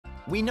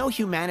We know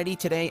humanity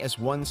today as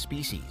one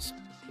species.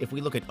 If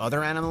we look at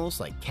other animals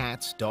like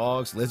cats,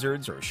 dogs,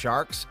 lizards, or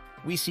sharks,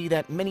 we see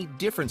that many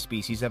different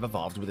species have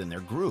evolved within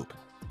their group.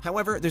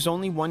 However, there's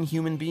only one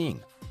human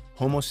being,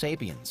 Homo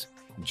sapiens.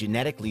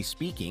 Genetically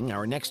speaking,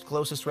 our next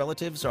closest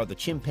relatives are the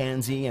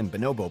chimpanzee and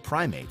bonobo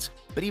primates,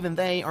 but even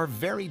they are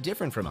very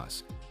different from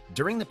us.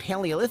 During the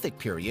Paleolithic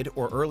period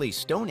or early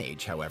Stone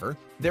Age, however,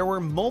 there were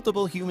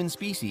multiple human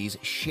species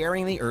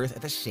sharing the Earth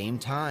at the same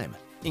time,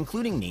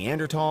 including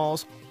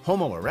Neanderthals,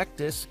 Homo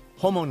erectus,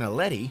 Homo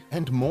naledi,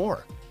 and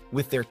more,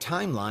 with their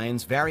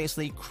timelines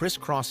variously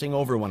crisscrossing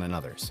over one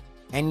another's.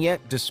 And yet,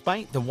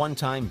 despite the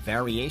one-time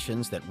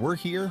variations that were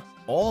here,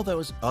 all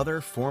those other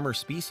former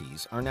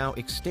species are now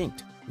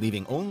extinct,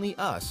 leaving only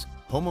us,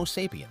 Homo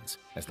sapiens,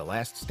 as the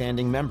last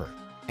standing member.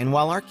 And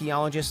while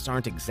archaeologists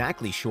aren't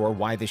exactly sure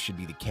why this should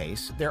be the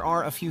case, there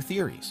are a few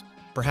theories.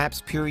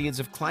 Perhaps periods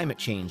of climate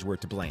change were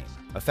to blame,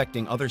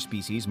 affecting other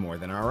species more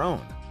than our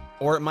own.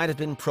 Or it might have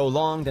been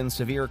prolonged and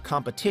severe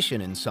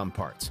competition in some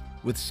parts,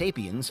 with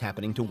sapiens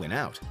happening to win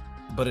out.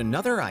 But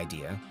another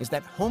idea is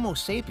that Homo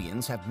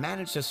sapiens have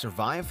managed to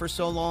survive for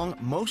so long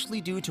mostly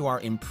due to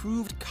our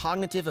improved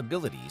cognitive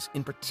abilities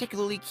in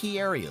particularly key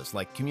areas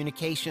like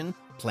communication,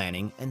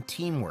 planning, and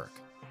teamwork.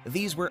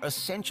 These were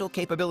essential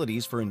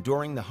capabilities for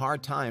enduring the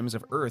hard times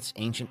of Earth's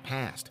ancient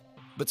past.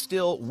 But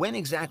still, when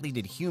exactly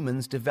did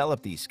humans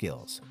develop these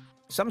skills?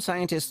 Some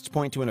scientists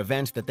point to an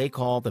event that they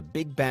call the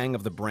Big Bang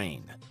of the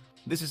brain.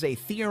 This is a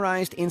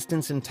theorized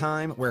instance in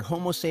time where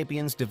Homo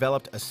sapiens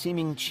developed a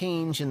seeming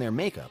change in their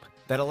makeup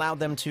that allowed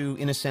them to,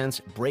 in a sense,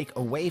 break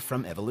away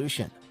from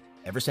evolution.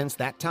 Ever since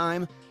that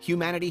time,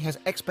 humanity has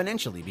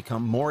exponentially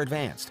become more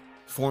advanced,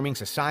 forming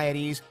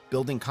societies,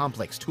 building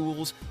complex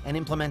tools, and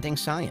implementing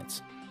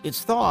science.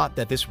 It's thought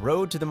that this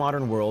road to the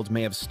modern world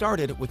may have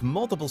started with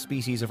multiple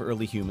species of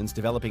early humans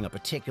developing a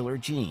particular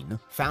gene,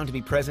 found to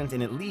be present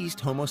in at least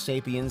Homo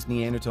sapiens,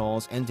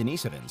 Neanderthals, and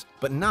Denisovans,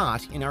 but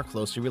not in our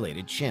closely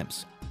related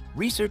chimps.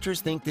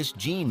 Researchers think this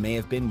gene may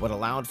have been what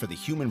allowed for the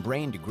human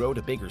brain to grow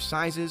to bigger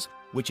sizes,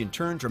 which in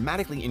turn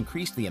dramatically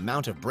increased the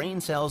amount of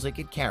brain cells it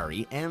could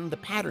carry and the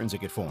patterns it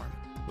could form.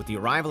 With the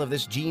arrival of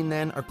this gene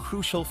then, a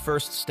crucial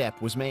first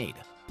step was made.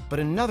 But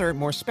another,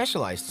 more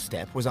specialized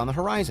step was on the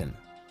horizon,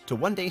 to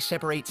one day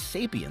separate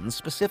sapiens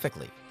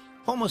specifically.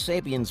 Homo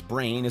sapiens'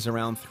 brain is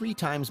around 3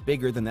 times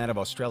bigger than that of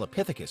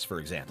Australopithecus, for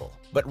example.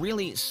 But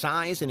really,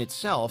 size in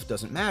itself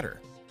doesn't matter.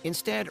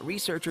 Instead,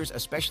 researchers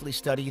especially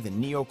study the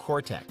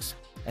neocortex,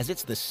 as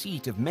it's the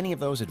seat of many of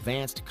those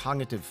advanced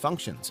cognitive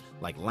functions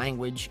like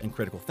language and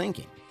critical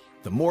thinking.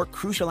 The more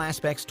crucial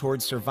aspects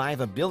towards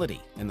survivability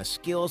and the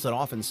skills that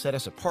often set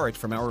us apart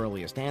from our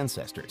earliest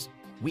ancestors.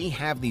 We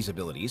have these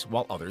abilities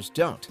while others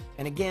don't.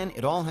 And again,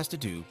 it all has to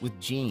do with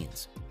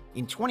genes.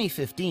 In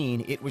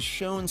 2015, it was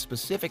shown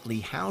specifically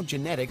how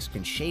genetics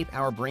can shape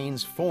our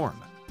brain's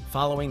form,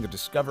 following the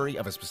discovery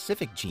of a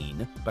specific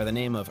gene by the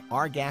name of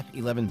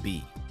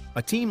RGAP11B.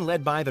 A team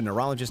led by the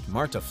neurologist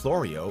Marta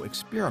Florio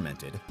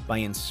experimented by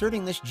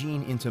inserting this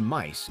gene into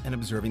mice and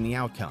observing the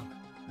outcome.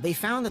 They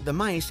found that the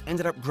mice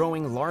ended up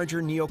growing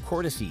larger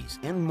neocortices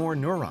and more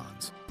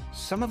neurons.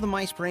 Some of the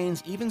mice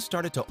brains even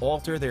started to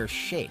alter their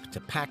shape to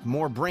pack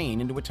more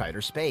brain into a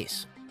tighter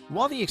space.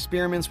 While the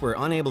experiments were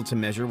unable to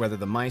measure whether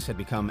the mice had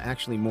become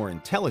actually more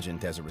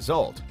intelligent as a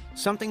result,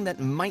 something that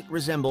might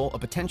resemble a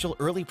potential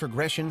early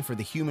progression for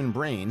the human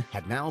brain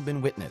had now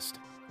been witnessed.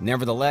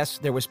 Nevertheless,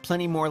 there was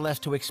plenty more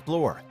left to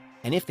explore,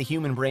 and if the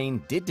human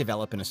brain did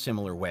develop in a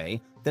similar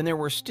way, then there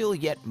were still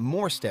yet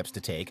more steps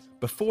to take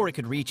before it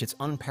could reach its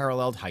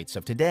unparalleled heights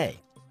of today.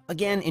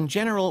 Again, in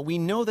general, we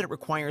know that it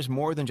requires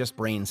more than just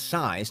brain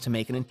size to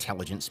make an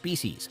intelligent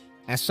species,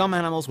 as some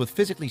animals with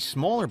physically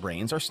smaller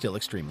brains are still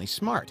extremely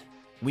smart.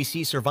 We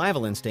see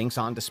survival instincts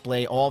on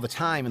display all the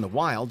time in the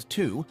wild,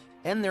 too,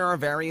 and there are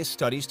various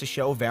studies to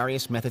show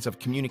various methods of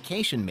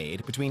communication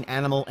made between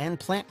animal and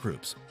plant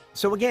groups.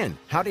 So again,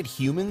 how did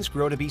humans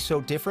grow to be so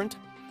different?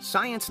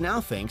 Science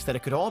now thinks that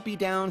it could all be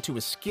down to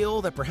a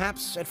skill that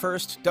perhaps at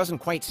first doesn't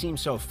quite seem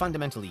so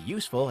fundamentally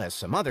useful as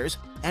some others,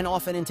 and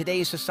often in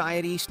today's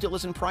society still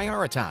isn't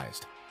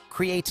prioritized: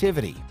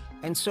 creativity.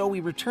 And so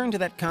we return to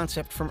that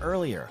concept from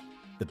earlier,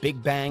 the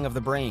Big Bang of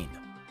the brain.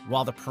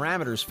 While the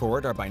parameters for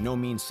it are by no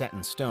means set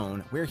in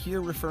stone, we're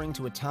here referring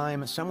to a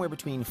time somewhere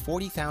between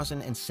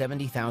 40,000 and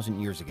 70,000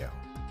 years ago.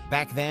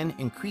 Back then,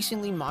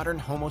 increasingly modern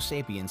Homo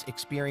sapiens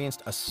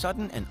experienced a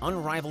sudden and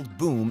unrivaled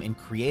boom in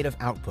creative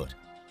output.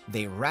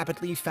 They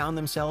rapidly found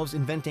themselves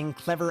inventing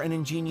clever and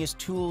ingenious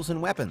tools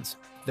and weapons.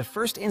 The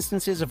first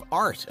instances of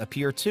art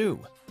appear too,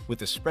 with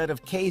the spread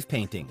of cave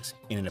paintings,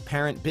 in an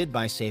apparent bid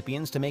by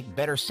sapiens to make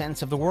better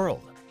sense of the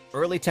world.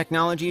 Early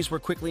technologies were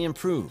quickly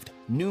improved,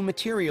 new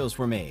materials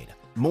were made,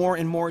 more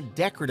and more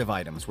decorative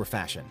items were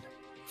fashioned.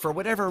 For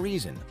whatever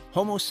reason,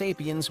 Homo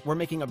sapiens were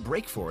making a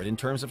break for it in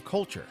terms of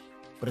culture.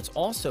 But it's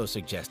also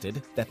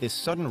suggested that this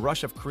sudden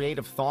rush of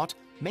creative thought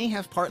may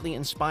have partly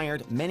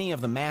inspired many of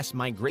the mass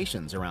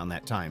migrations around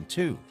that time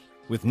too.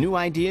 With new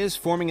ideas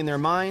forming in their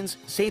minds,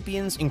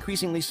 sapiens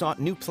increasingly sought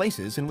new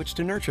places in which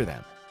to nurture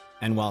them.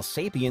 And while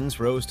sapiens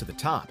rose to the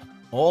top,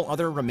 All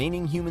other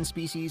remaining human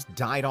species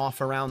died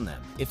off around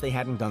them, if they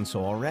hadn't done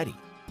so already.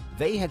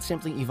 They had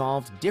simply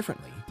evolved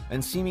differently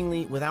and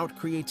seemingly without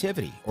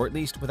creativity, or at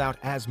least without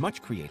as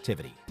much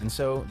creativity, and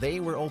so they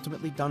were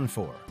ultimately done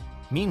for.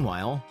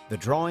 Meanwhile, the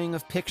drawing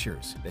of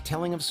pictures, the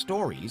telling of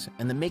stories,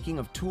 and the making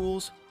of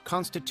tools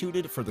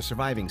constituted for the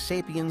surviving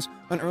sapiens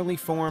an early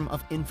form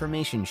of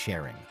information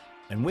sharing.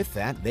 And with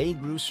that, they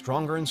grew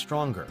stronger and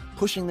stronger,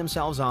 pushing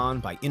themselves on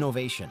by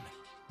innovation.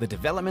 The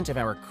development of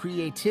our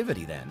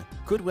creativity, then,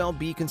 could well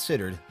be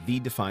considered the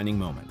defining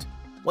moment.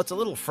 What's a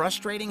little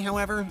frustrating,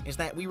 however, is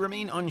that we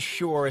remain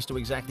unsure as to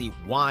exactly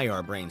why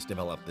our brains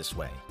developed this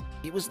way.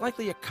 It was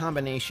likely a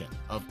combination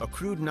of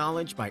accrued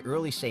knowledge by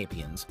early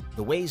sapiens,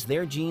 the ways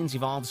their genes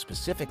evolved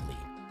specifically,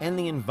 and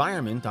the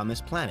environment on this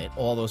planet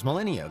all those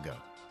millennia ago.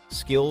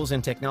 Skills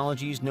and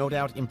technologies no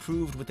doubt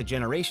improved with the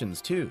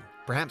generations too,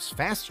 perhaps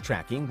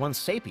fast-tracking once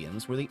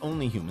sapiens were the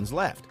only humans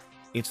left.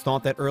 It's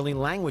thought that early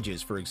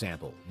languages, for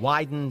example,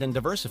 widened and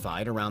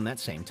diversified around that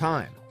same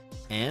time.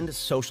 And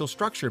social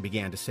structure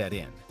began to set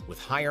in, with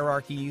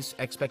hierarchies,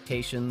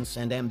 expectations,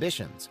 and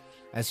ambitions,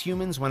 as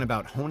humans went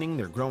about honing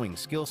their growing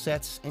skill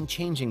sets and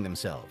changing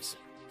themselves.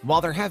 While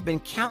there have been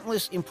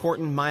countless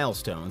important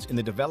milestones in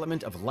the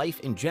development of life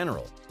in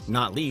general,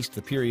 not least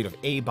the period of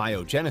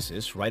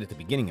abiogenesis right at the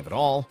beginning of it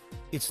all,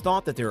 it's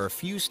thought that there are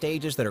few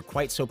stages that are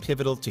quite so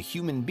pivotal to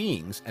human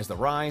beings as the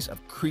rise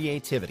of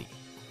creativity.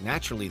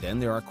 Naturally, then,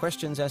 there are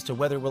questions as to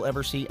whether we'll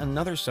ever see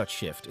another such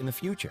shift in the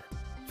future.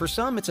 For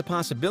some, it's a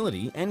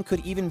possibility and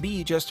could even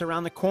be just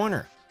around the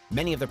corner.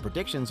 Many of the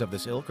predictions of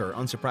this ilk are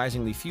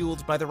unsurprisingly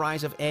fueled by the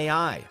rise of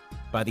AI,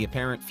 by the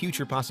apparent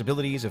future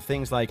possibilities of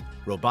things like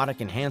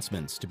robotic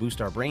enhancements to boost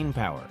our brain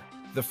power.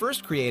 The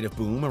first creative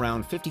boom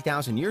around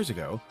 50,000 years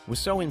ago was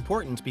so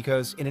important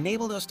because it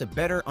enabled us to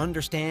better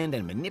understand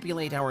and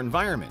manipulate our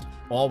environment,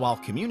 all while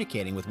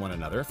communicating with one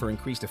another for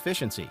increased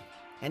efficiency.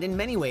 And in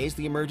many ways,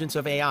 the emergence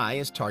of AI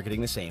is targeting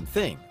the same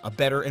thing, a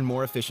better and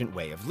more efficient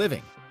way of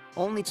living.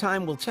 Only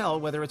time will tell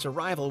whether its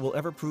arrival will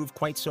ever prove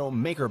quite so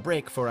make or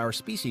break for our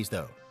species,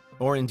 though.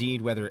 Or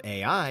indeed whether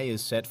AI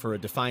is set for a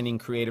defining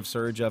creative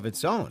surge of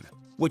its own,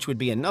 which would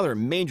be another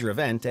major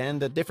event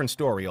and a different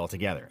story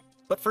altogether.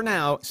 But for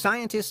now,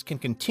 scientists can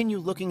continue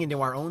looking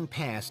into our own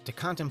past to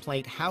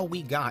contemplate how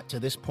we got to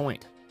this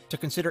point, to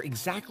consider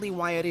exactly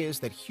why it is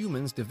that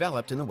humans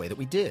developed in the way that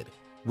we did.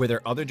 Were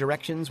there other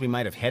directions we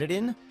might have headed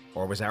in?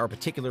 Or was our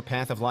particular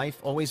path of life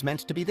always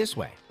meant to be this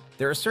way?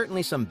 There are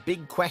certainly some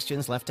big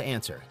questions left to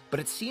answer, but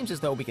it seems as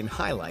though we can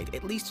highlight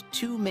at least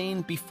two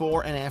main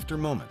before and after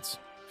moments.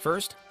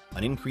 First,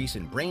 an increase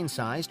in brain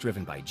size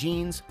driven by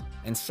genes,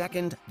 and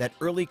second, that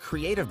early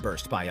creative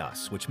burst by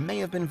us, which may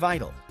have been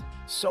vital.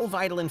 So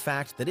vital, in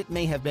fact, that it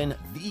may have been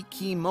the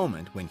key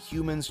moment when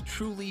humans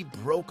truly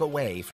broke away